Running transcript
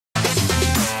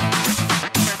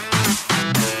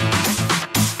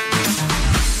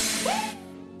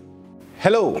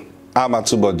Hello, I'm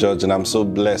Atubo George, and I'm so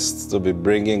blessed to be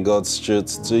bringing God's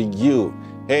truth to you.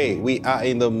 Hey, we are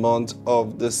in the month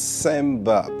of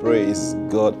December. Praise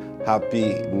God.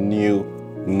 Happy new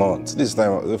month. This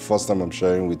time, the first time I'm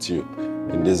sharing with you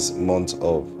in this month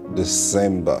of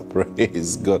December.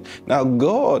 Praise God. Now,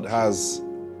 God has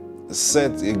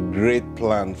set a great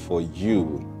plan for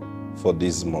you for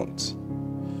this month.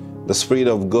 The Spirit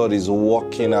of God is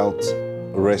working out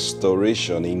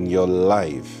restoration in your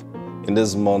life in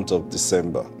this month of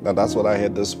December. Now, that's what I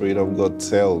heard the Spirit of God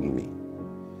tell me,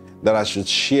 that I should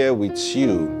share with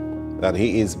you that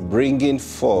He is bringing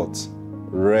forth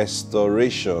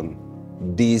restoration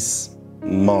this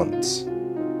month.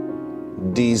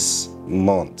 This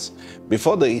month.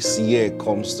 Before this year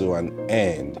comes to an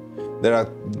end, there are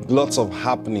lots of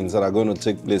happenings that are going to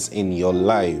take place in your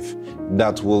life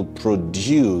that will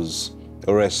produce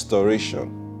a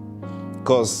restoration.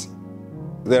 Because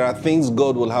there are things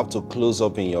God will have to close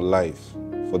up in your life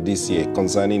for this year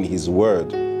concerning His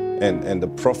word and the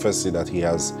prophecy that He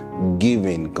has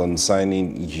given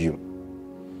concerning you.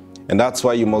 And that's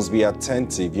why you must be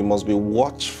attentive. You must be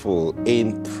watchful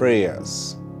in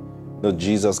prayers. No,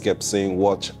 Jesus kept saying,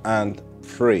 watch and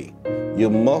pray. You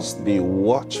must be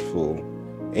watchful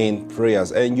in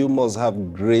prayers, and you must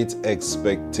have great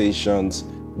expectations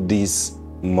this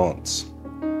month.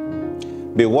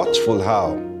 Be watchful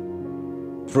how?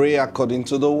 Pray according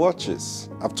to the watches.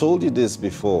 I've told you this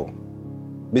before.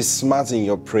 Be smart in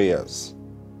your prayers.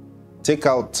 Take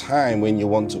out time when you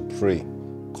want to pray.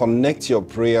 Connect your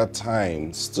prayer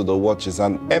times to the watches,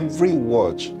 and every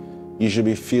watch you should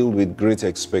be filled with great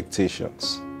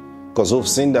expectations. Because we've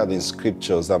seen that in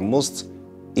scriptures, that most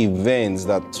events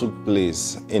that took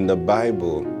place in the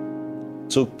Bible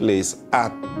took place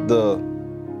at the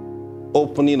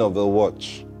opening of the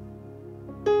watch.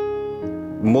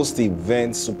 Most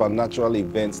events, supernatural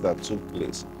events that took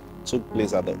place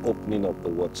at the opening of the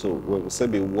watch. So when we say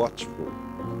be watchful,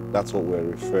 that's what we're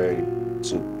referring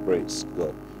to. Praise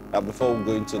God. Now, before we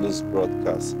go into this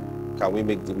broadcast, can we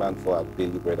make demand for our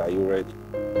daily bread? Are you ready?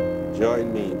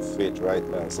 Join me in faith right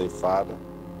now and say, Father,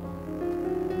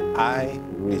 I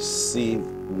receive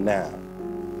now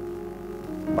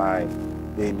my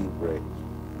daily bread.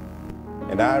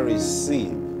 And I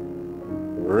receive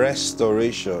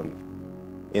restoration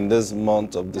in this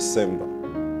month of December.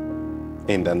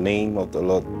 In the name of the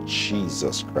Lord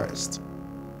Jesus Christ.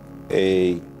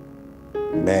 Amen.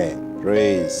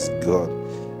 Praise God.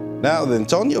 Now then,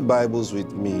 turn your Bibles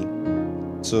with me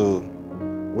to,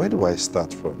 where do I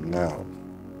start from now?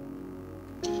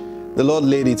 The Lord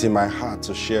laid it in my heart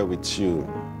to share with you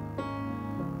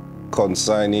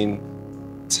concerning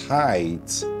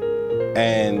tithes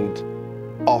and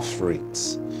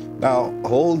offerings. Now,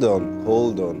 hold on.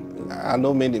 I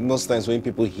know most times when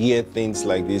people hear things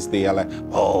like this, they are like,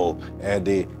 oh,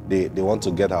 they want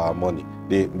to get our money.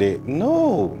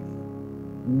 No,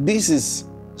 this is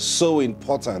so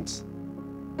important.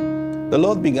 The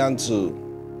Lord began to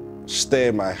stir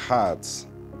in my heart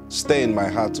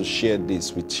to share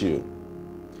this with you.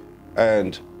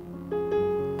 And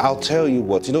I'll tell you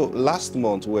what, last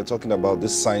month we were talking about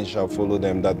this sign shall follow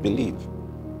them that believe,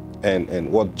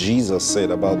 and what Jesus said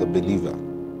about the believer.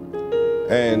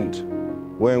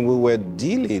 And when we were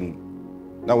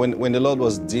when the Lord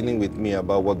was dealing with me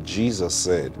about what Jesus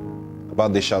said,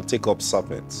 about they shall take up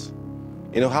serpents,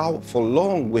 how for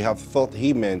long we have thought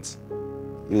He meant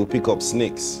He will pick up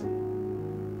snakes.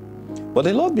 But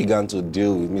the Lord began to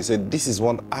deal with me. He said, this is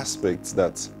one aspect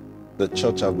that the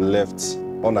church have left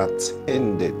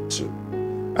unattended to,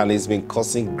 and it's been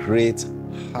causing great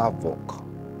havoc.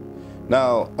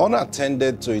 Now,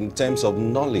 unattended to in terms of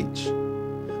knowledge.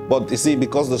 But you see,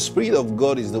 because the Spirit of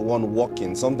God is the one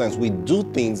working, sometimes we do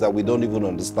things that we don't even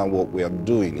understand what we are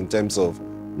doing in terms of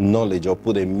knowledge, or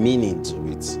put a meaning to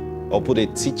it, or put a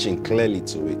teaching clearly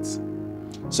to it.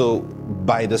 So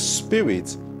by the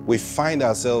Spirit, we find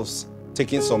ourselves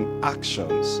taking some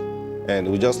actions,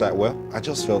 and we just like, well, I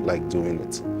just felt like doing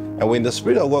it. And when the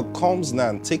Spirit of God comes now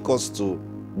and takes us to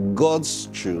God's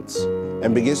truths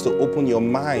and begins to open your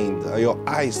mind, your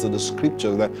eyes to the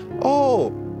scriptures, like,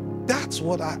 oh, that's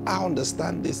what I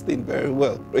understand this thing very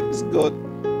well. Praise God.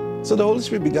 So the Holy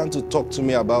Spirit began to talk to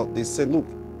me about this. Said, look,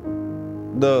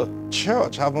 the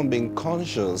church haven't been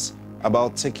conscious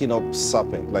about taking up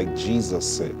serpent like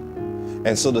Jesus said.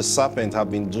 And so the serpent have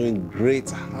been doing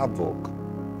great havoc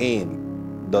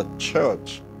in the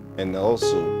church and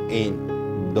also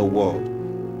in the world.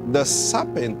 The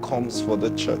serpent comes for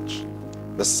the church.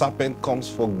 The serpent comes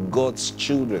for God's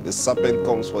children. The serpent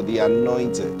comes for the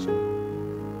anointed.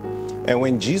 And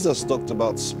when Jesus talked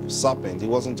about serpent, He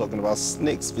wasn't talking about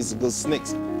snakes, physical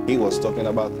snakes. He He was talking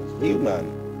about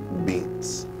human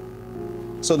beings.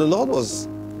 So the Lord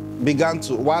began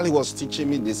to, while he was teaching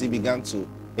me this, he began to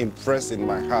impress in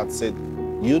my heart, said,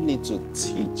 you need to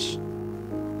teach.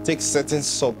 Take certain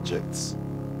subjects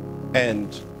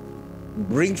and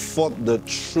bring forth the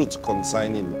truth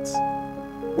concerning it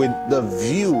with the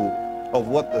view of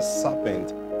what the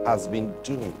serpent has been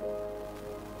doing.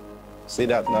 See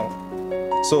that now?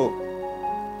 So,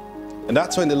 and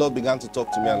that's when the Lord began to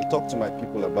talk to me and talk to my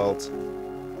people about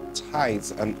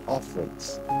tithes and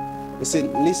offerings. He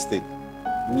said, listen.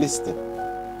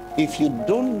 If you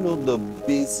don't know the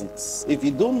basics, if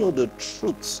you don't know the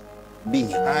truths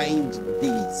behind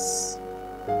these,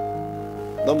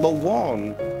 number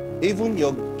one, even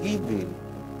your giving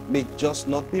may just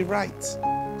not be right.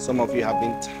 Some of you have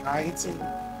been tithing.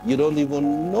 You don't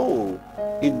even know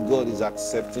if God is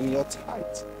accepting your tithe.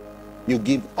 You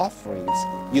give offerings.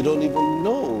 You don't even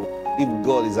know if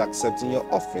God is accepting your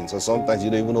offerings. Or sometimes you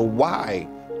don't even know why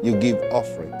you give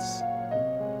offerings.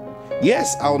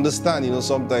 Yes, I understand,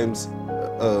 sometimes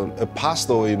a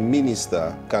pastor or a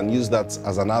minister can use that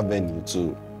as an avenue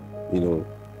to,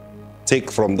 take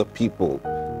from the people.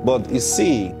 But you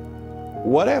see,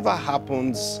 whatever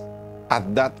happens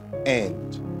at that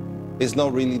end is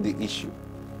not really the issue.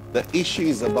 The issue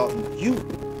is about you.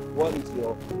 What is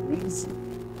your reason?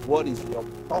 What is your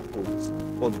purpose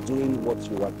for doing what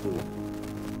you are doing?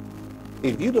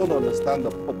 If you don't understand the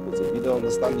purpose, if you don't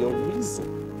understand your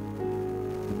reason,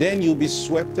 then you'll be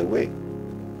swept away.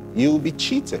 You'll be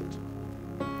cheated.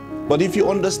 But if you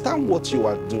understand what you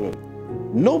are doing,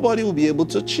 nobody will be able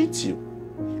to cheat you.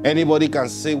 Anybody can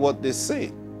say what they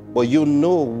say, but you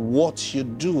know what you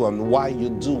do and why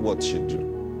you do what you do.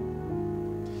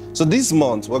 So this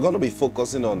month, we're going to be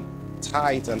focusing on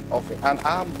tithe and offering, and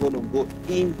I'm going to go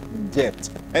in depth.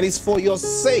 And it's for your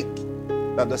sake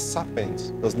that the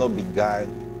serpent does not beguile.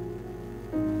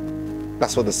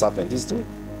 That's what the serpent is doing.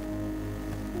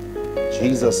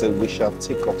 Jesus said, we shall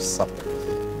take up serpents.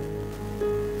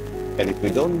 And if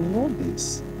we don't know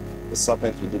this, the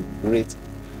serpent will do great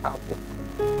havoc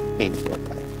in your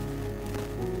life.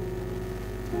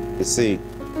 You see,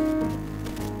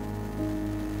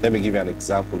 let me give you an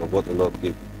example of what the Lord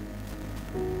gave me.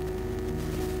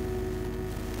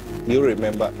 You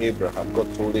remember Abraham.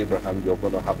 God told Abraham, you're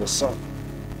going to have a son.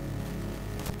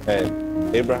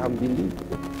 And Abraham believed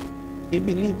God. He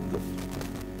believed God.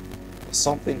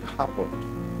 Something happened.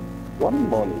 One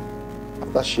morning,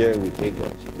 after sharing with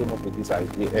Hagar, she came up with this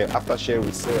idea. After sharing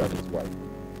with Sarah, his wife,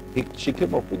 she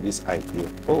came up with this idea.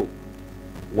 Oh,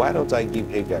 why don't I give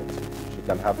Hagar? She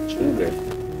can have children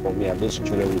for me, and those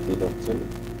children will belong to me.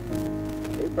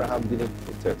 Abraham didn't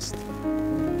protest.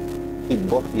 He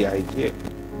bought the idea.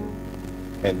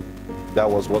 And that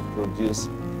was what produced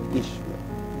Ishmael.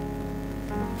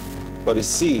 But you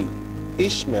see,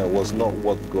 Ishmael was not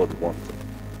what God wanted.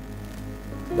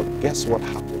 But guess what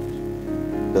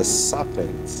happened? The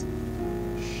serpent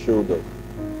showed up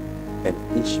and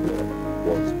Ishmael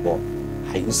was born.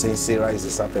 Are you saying Sarah is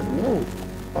the serpent? No,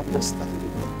 understand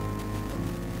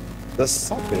it. The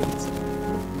serpent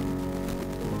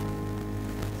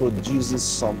produces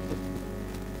something,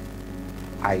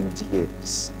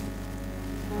 ideas.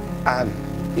 And,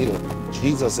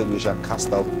 Jesus said we shall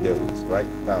cast out devils. Right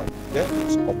now,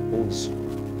 devils oppose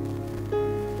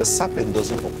you. The serpent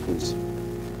doesn't oppose you.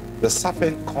 The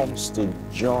serpent comes to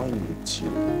join with you,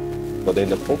 but then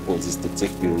the purpose is to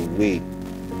take you away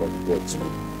from God's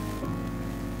will.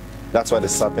 That's why the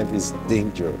serpent is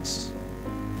dangerous.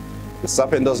 The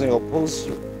serpent doesn't oppose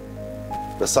you.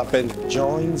 The serpent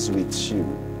joins with you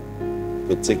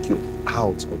to take you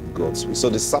out of God's will. So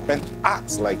the serpent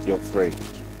acts like your friend.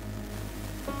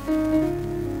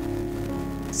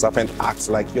 Serpent acts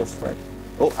like your friend.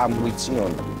 Oh, I'm with you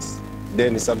on this.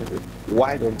 Then the serpent says,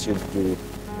 why don't you do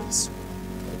this?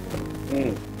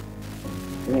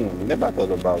 Never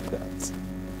thought about that.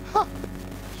 Ha!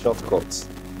 Shortcuts.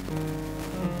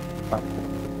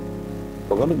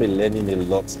 We're going to be learning a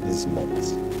lot this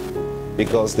month,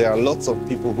 because there are lots of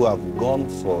people who have gone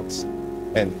forth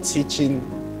and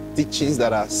teachings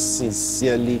that are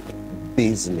sincerely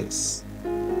baseless.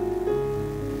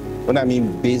 When I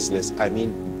mean baseless, I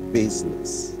mean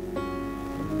baseless.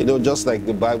 Just like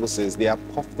the Bible says, they are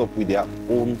puffed up with their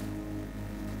own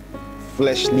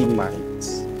fleshly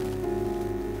minds.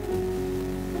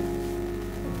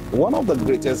 One of the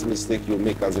greatest mistakes you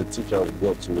make as a teacher of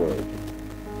God's word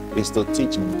is to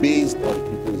teach based on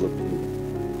people's opinion.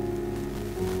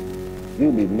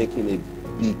 You'll be making a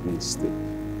big mistake.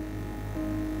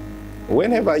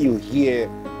 Whenever you hear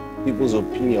people's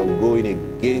opinion going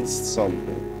against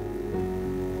something,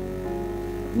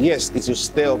 Yes, it will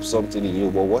stir up something in you,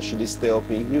 but what should it stir up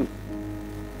in you?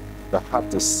 You have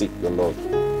to seek the Lord.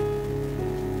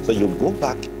 So you go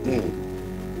back in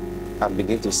and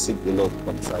begin to seek the Lord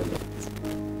concerning it.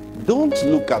 Don't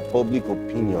look at public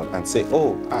opinion and say,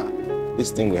 oh,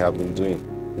 this thing we have been doing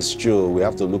is true, we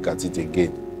have to look at it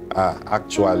again.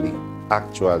 Actually,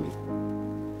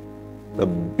 the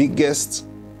biggest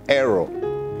error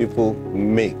people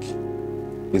make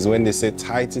is when they say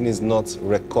tithing is not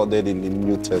recorded in the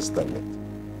New Testament.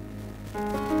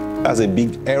 That's a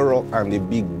big error and a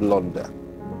big blunder.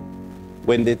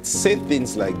 When they say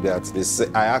things like that, they say,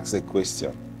 I ask a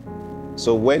question.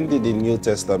 So when did the New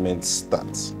Testament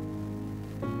start?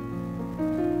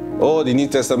 Oh, the New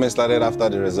Testament started after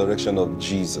the resurrection of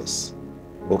Jesus.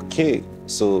 Okay,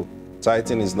 so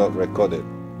tithing is not recorded.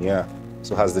 Yeah.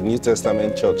 So has the New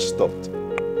Testament church stopped?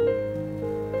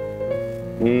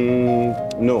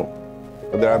 No.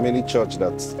 But there are many churches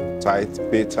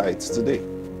that pay tithes today.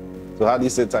 So how do you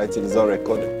say tithing is not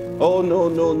recorded? Oh,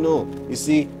 no. You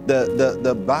see,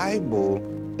 the Bible,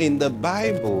 in the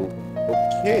Bible,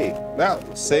 okay. Now,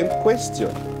 same question.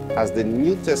 Has the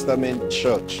New Testament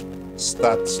church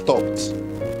stopped?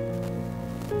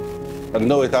 And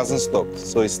no, it hasn't stopped.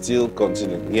 So it's still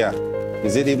continuing. Yeah.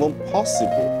 Is it even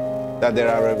possible that there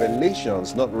are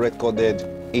revelations not recorded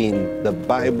in the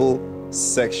Bible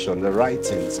section, the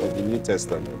writings of the New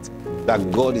Testament,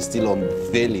 that God is still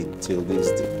unveiling till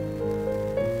this day?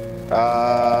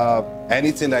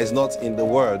 Anything that is not in the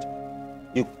Word,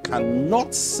 you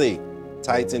cannot say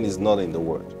tithing is not in the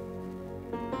Word.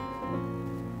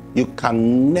 You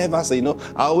can never say, I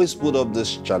always put up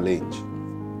this challenge.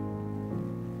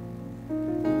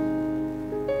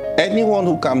 Anyone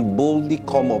who can boldly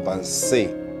come up and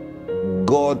say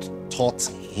God taught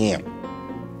him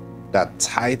that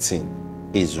tithing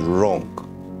is wrong,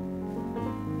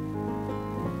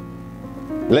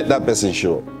 let that person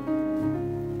show up.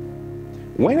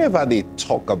 Whenever they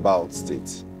talk about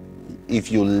it,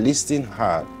 if you listen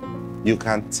hard, you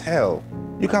can tell,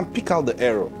 you can pick out the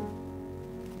error.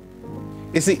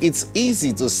 You see, it's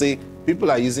easy to say people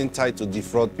are using tithe to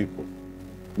defraud people.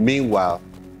 Meanwhile,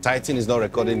 tithing is not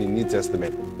recorded in the New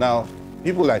Testament. Now,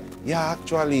 people are like, yeah,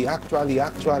 actually.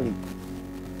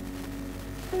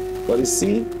 But you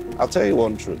see, I'll tell you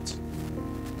one truth.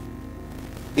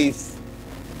 If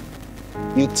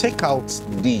you take out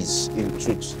these in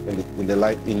truth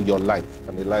in your life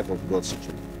and the life of God's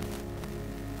children,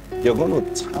 you're going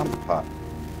to tamper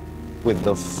with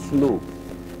the flow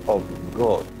of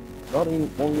God, not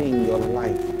only in your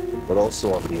life, but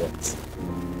also on the earth.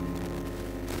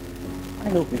 I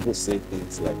know people say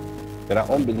things like, there are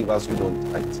unbelievers who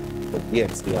don't tithe, but yet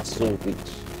they are so rich.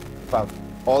 In fact,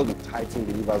 all the tithing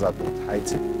believers have been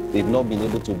tithing. They've not been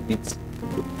able to beat.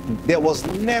 There was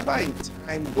never a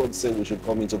time God said we should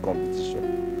come into competition.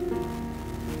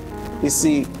 You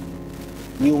see,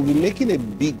 you'll be making a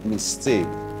big mistake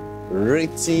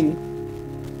rating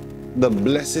the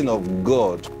blessing of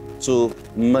God to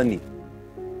money.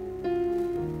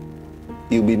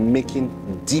 You'll be making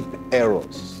deep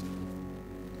errors.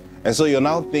 And so you're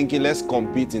now thinking, let's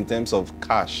compete in terms of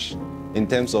cash, in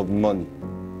terms of money.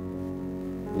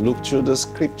 Look through the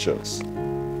scriptures.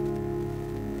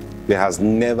 There has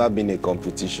never been a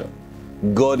competition.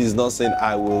 God is not saying,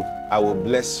 I will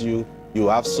bless you. You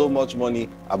have so much money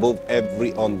above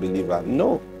every unbeliever.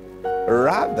 No.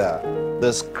 Rather,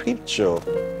 the scripture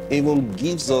even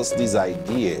gives us this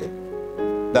idea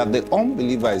that the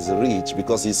unbeliever is rich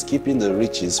because he's keeping the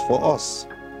riches for us.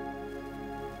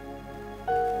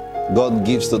 God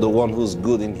gives to the one who's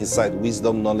good in his sight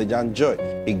wisdom, knowledge, and joy.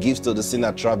 He gives to the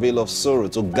sinner travail of sorrow,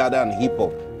 to gather and heap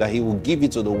up, that he will give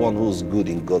it to the one who's good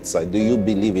in God's sight. Do you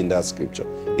believe in that scripture?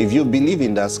 If you believe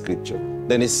in that scripture,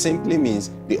 then it simply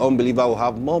means the unbeliever will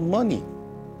have more money.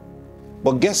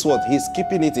 But guess what? He's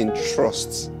keeping it in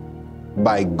trust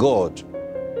by God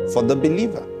for the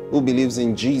believer who believes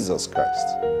in Jesus Christ.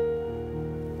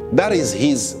 That is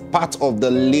his part of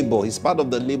the labor. His part of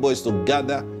the labor is to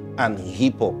gather and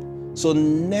heap up. So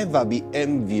never be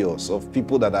envious of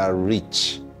people that are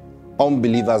rich,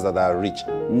 unbelievers that are rich.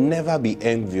 Never be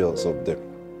envious of them.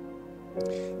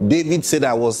 David said,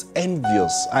 I was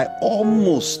envious. I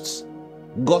almost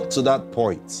got to that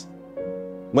point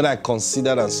when I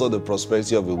considered and saw the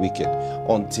prosperity of the wicked,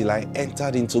 until I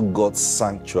entered into God's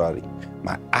sanctuary.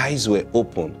 My eyes were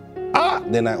opened.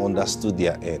 Then I understood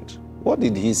their end. What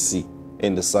did he see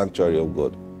in the sanctuary of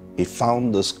God? He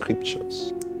found the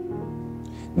scriptures.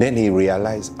 Then he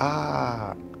realized,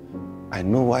 I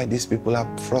know why these people are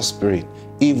prospering,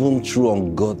 even through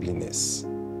ungodliness.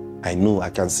 I know, I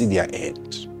can see their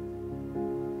end.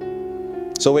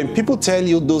 So when people tell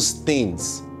you those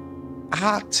things,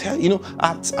 I've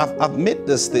made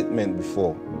the statement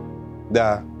before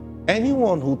that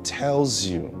anyone who tells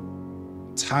you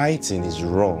tithing is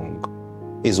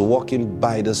wrong is walking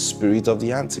by the spirit of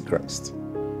the Antichrist.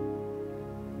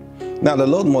 Now, the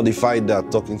Lord modified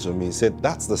that talking to me. He said,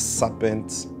 that's the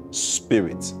serpent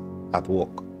spirit at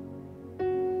work.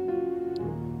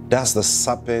 That's the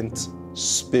serpent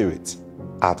spirit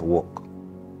at work.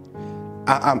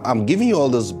 I'm giving you all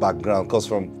this background because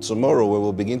from tomorrow we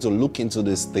will begin to look into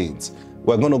these things.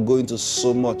 We're going to go into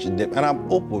so much in depth. And I'm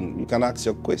open. You can ask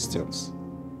your questions.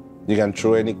 You can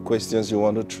throw any questions you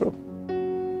want to throw.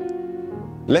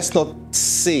 Let's not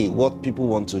say what people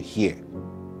want to hear.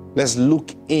 Let's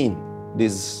look in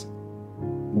this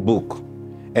book,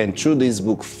 and through this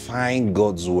book find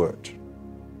God's word,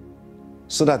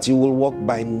 so that you will walk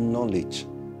by knowledge,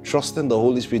 trusting the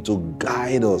Holy Spirit to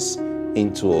guide us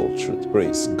into all truth.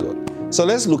 Praise God. So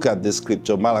let's look at this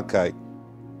scripture, Malachi,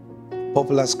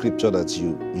 popular scripture that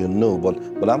you know, but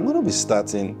I'm going to be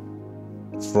starting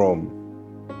from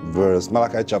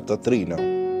Malachi chapter 3 now.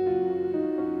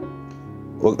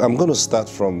 Well, I'm going to start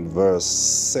from verse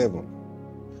 7.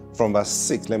 From verse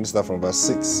 6, let me start from verse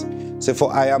 6. Say,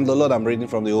 for I am the Lord, I'm reading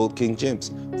from the old King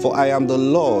James. For I am the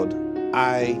Lord,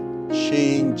 I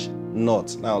change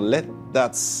not. Now let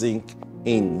that sink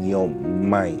in your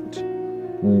mind.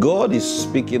 God is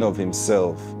speaking of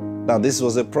himself. Now this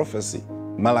was a prophecy.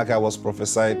 Malachi was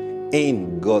prophesied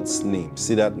in God's name.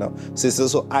 See that now?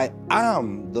 So I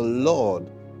am the Lord,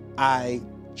 I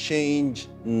change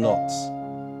not.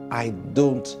 I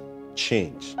don't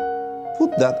change.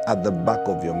 Put that at the back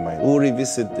of your mind. We'll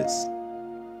revisit this.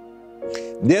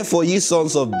 Therefore, ye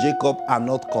sons of Jacob are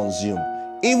not consumed.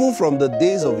 Even from the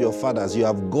days of your fathers, you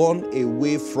have gone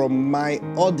away from my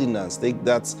ordinance. Take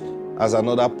that as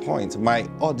another point. My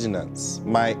ordinance,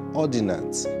 my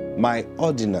ordinance, my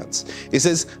ordinance. It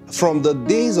says, from the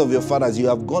days of your fathers, you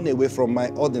have gone away from my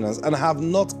ordinance and have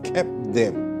not kept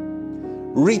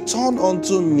them. Return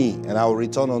unto me, and I will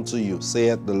return unto you,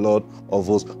 saith the Lord of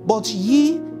hosts. But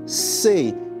ye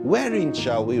say, wherein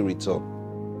shall we return?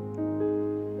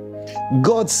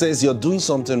 God says you're doing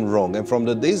something wrong, and from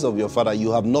the days of your father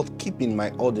you have not keeping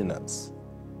my ordinance.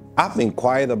 I've been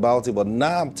quiet about it, but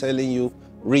now I'm telling you,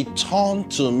 return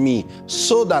to me,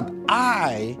 so that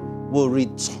I will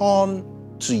return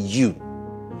to you.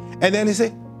 And then he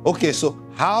said, okay, so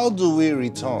how do we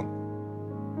return?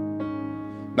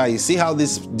 Now you see how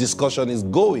this discussion is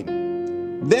going.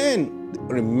 Then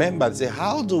remember, they say,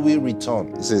 how do we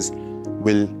return? It says,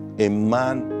 will a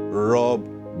man rob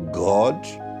God?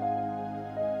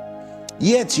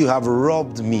 Yet you have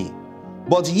robbed me.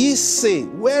 But ye say,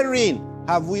 wherein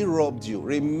have we robbed you?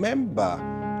 Remember,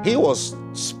 he was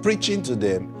preaching to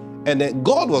them, and then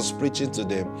God was preaching to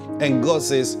them, and God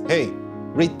says, hey,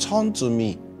 return to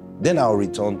me, then I'll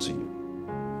return to you.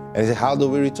 And he said, how do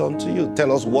we return to you?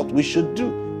 Tell us what we should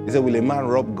do. He said, will a man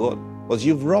rob God? But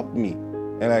you've robbed me.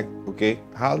 And like, okay,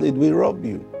 how did we rob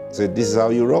you? He said, this is how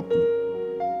you robbed me.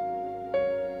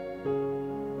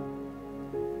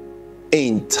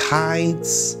 In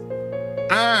tithes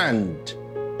and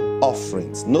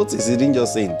offerings. Notice he didn't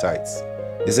just say in tithes.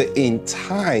 He said in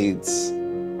tithes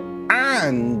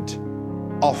and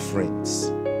offerings.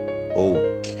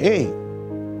 Okay.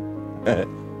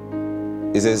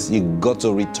 He says, you got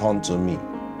to return to me.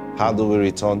 How do we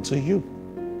return to you?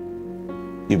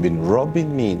 You've been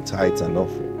robbing me in tithes and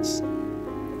offerings.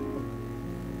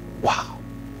 Wow.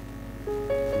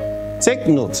 Take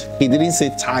note, he didn't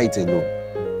say tithe alone.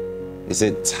 He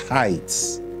said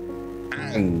tithes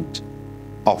and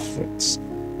offerings.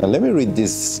 Now let me read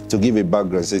this to give a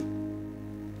background. It says,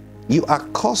 you are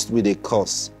cursed with a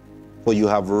curse, for you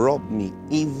have robbed me,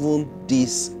 even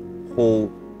this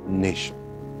whole nation.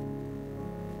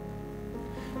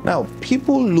 Now,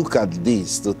 people look at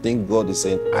this to think God is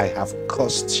saying, I have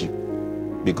cursed you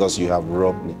because you have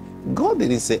robbed me. God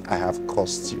didn't say, I have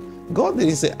cursed you. God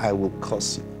didn't say, I will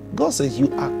curse you. God says,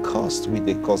 you are cursed with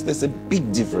a curse. There's a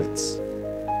big difference.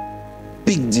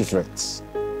 Big difference.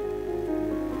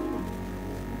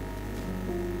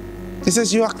 He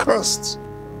says, you are cursed.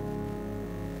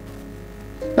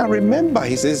 Now remember,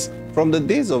 he says, from the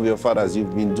days of your fathers,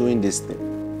 you've been doing this thing.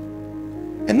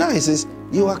 And now he says,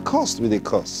 you are cursed with a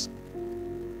curse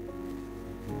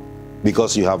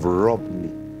because you have robbed me.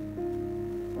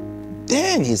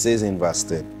 Then he says in verse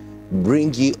 10,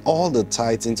 bring ye all the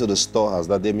tithes into the storehouse,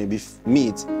 that there may be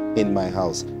meat in my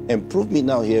house. And prove me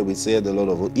now here, we say the Lord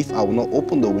of hosts, if I will not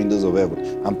open the windows of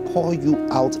heaven and pour you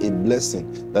out a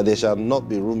blessing, that there shall not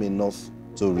be room enough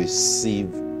to receive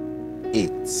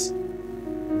it.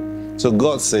 So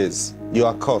God says, you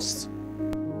are cursed.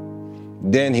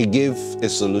 Then he gave a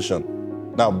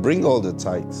solution. Now bring all the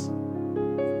tithes.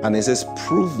 And he says,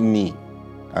 prove me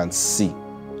and see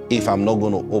if I'm not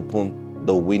going to open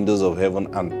the windows of heaven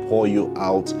and pour you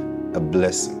out a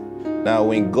blessing. Now,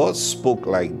 when God spoke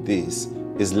like this,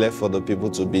 it's left for the people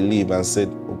to believe and said,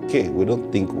 okay, we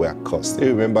don't think we are cursed. You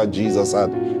remember Jesus had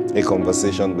a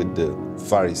conversation with the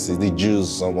Pharisees, the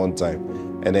Jews, at one time.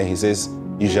 And then he says,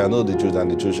 you shall know the truth and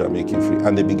the truth shall make you free.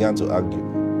 And they began to argue.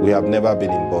 We have never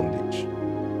been in bondage.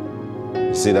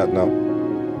 You see that now?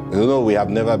 No, we have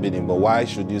never been in, but why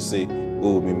should you say we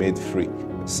will be made free?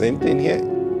 Same thing here.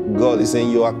 God is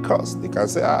saying you are cursed. They can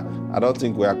say, I don't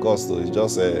think we are cursed, though. It's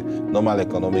just a normal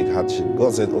economic hardship.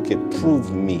 God said, okay,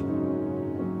 prove me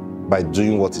by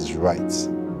doing what is right.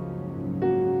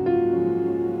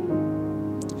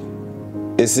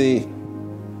 You see,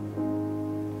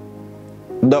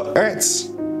 the earth,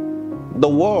 the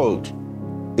world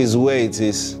is where it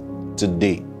is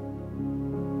today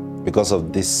because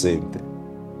of this same thing.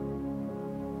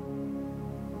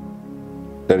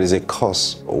 There is a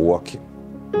cause of working.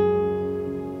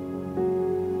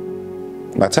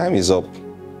 My time is up,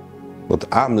 but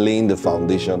I'm laying the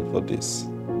foundation for this.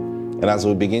 And as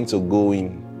we begin to go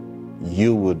in,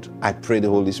 I pray the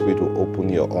Holy Spirit will open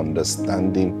your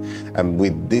understanding, and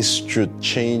with this truth,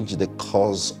 change the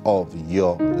course of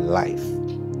your life.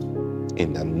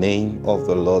 In the name of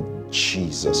the Lord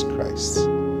Jesus Christ.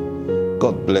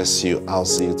 God bless you. I'll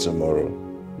see you tomorrow.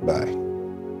 Bye.